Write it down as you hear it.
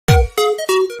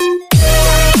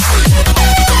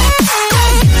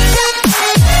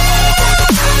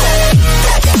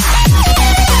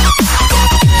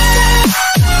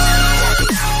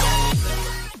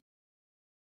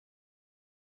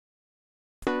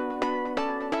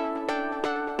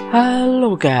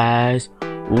Hello guys,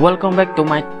 welcome back to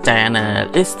my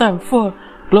channel. It's time for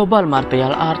Global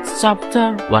Martial Arts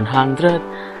chapter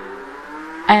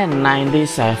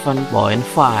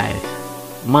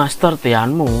 197.5. Master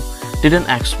Tianmu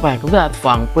didn't expect that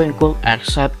Fang Ping could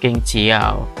accept King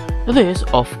Jiao. This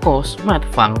of course made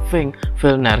Fang Ping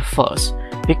feel nervous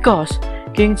because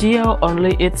King Jiao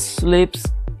only eats,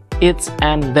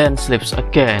 and then sleeps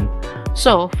again.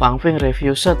 So Fang Ping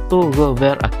refused to go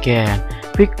there again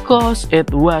because it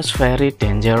was very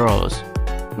dangerous.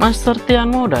 Master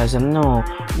Tianmu doesn't know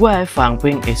why Fang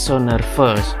Ping is so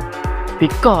nervous,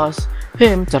 because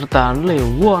him certainly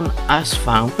won't ask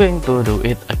Fang Ping to do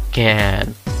it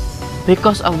again.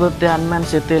 Because of the Tianmen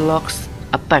City Locks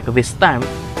attack this time,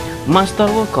 Master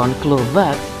will conclude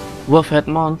that Wolfhead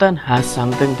Mountain has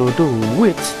something to do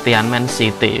with Tianmen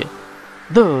City.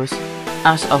 Thus,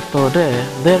 as of today,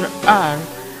 there are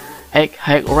 8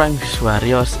 high-ranked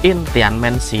warriors in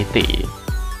Tianmen City.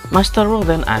 Master Wu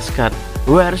then asked,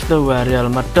 where's the warrior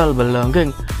medal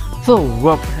belonging to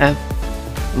Wolfhead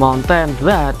Mountain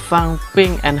that Fang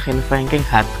Ping and Qin Fang King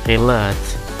had killed?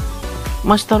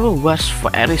 Master Wu was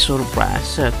very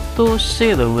surprised to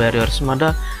see the warrior's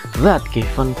medal that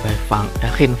given by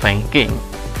Qin Fang King.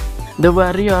 The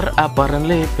warrior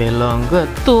apparently belonged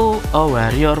to a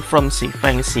warrior from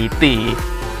Xifeng City.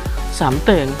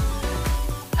 Something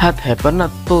had happened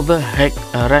to the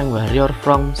high-rank warrior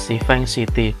from Xifeng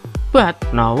City, but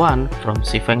no one from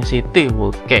Xifeng City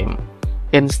would came.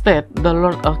 Instead, the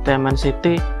Lord of Tianmen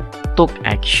City took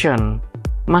action.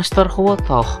 Master Hu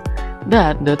thought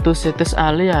that the two cities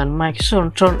alliance might soon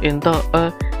turn into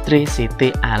a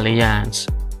three-city alliance.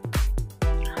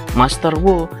 Master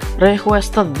Wu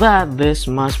requested that this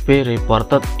must be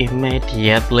reported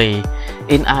immediately.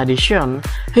 In addition,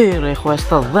 he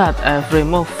requested that every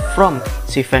move from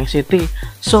Xifeng City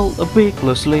should be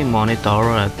closely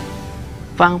monitored.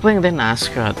 Fang Ping then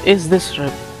asked, is this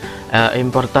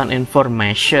important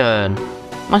information?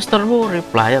 Master Wu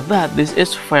replied that this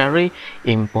is very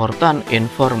important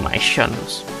information.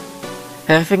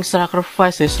 Having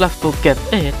sacrificed his life to get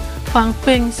it, Fang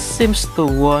Ping seems to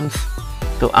want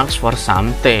to ask for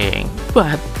something,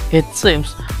 but it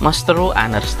seems Master Wu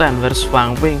understands where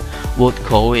Fang Ping would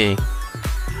going,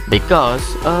 because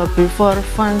before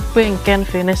Fang Ping can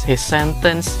finish his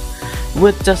sentence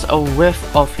with just a wave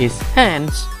of his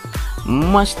hands,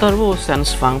 Master Wu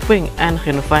sends Fang Ping and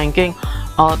Qin Fang King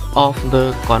out of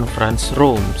the conference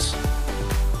rooms.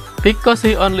 Because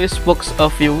he only spoke a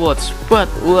few words but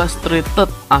was treated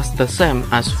as the same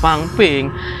as Fang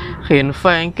Ping, Qin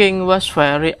Fang King was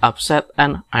very upset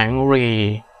and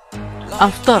angry.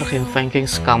 After Qin Fang King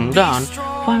calmed down,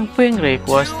 Fang Ping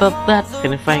requested that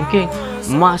Qin Fang King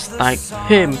must take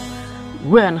him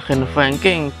when Qin Fang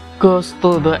King goes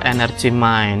to the energy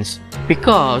mines,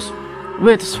 because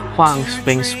with Fang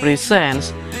Ping's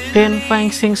presence, Qin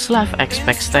Fang King's life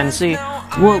expectancy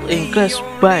would increase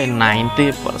by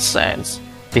 90%.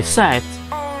 Besides,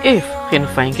 if Qin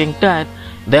Fang King died,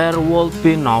 there would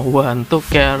be no one to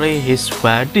carry his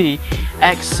body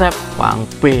except Fang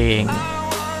Ping.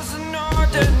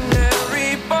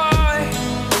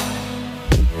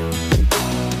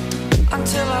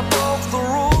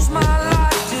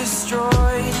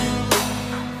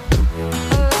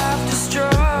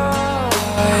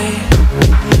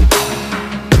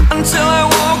 Until I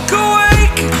walk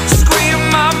awake, scream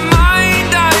my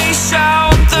mind, I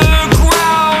shout, the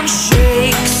ground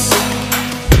shakes.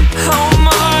 How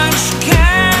much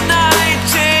can I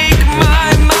take?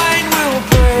 My mind will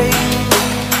break.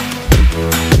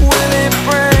 Will it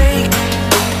break?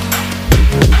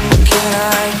 Can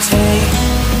I take?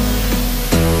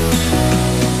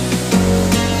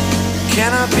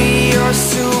 Can I be your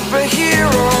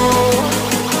superhero?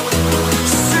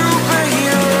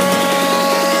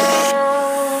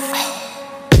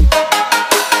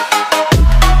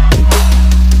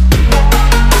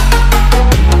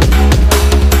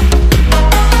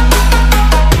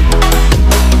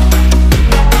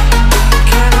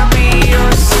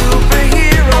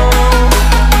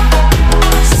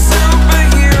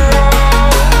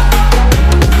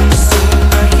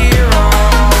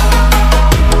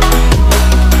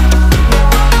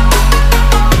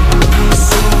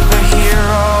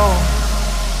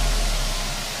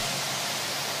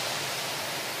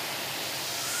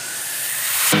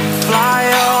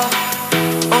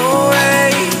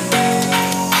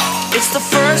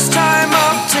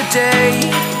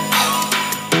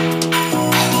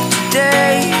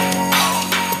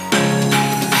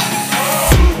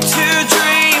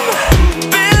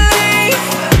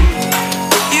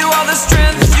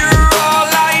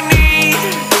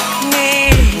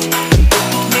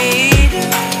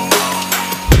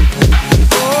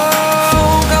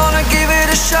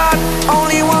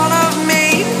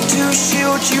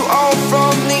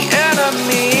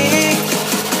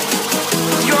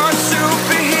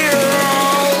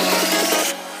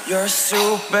 You're a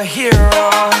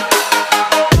superhero.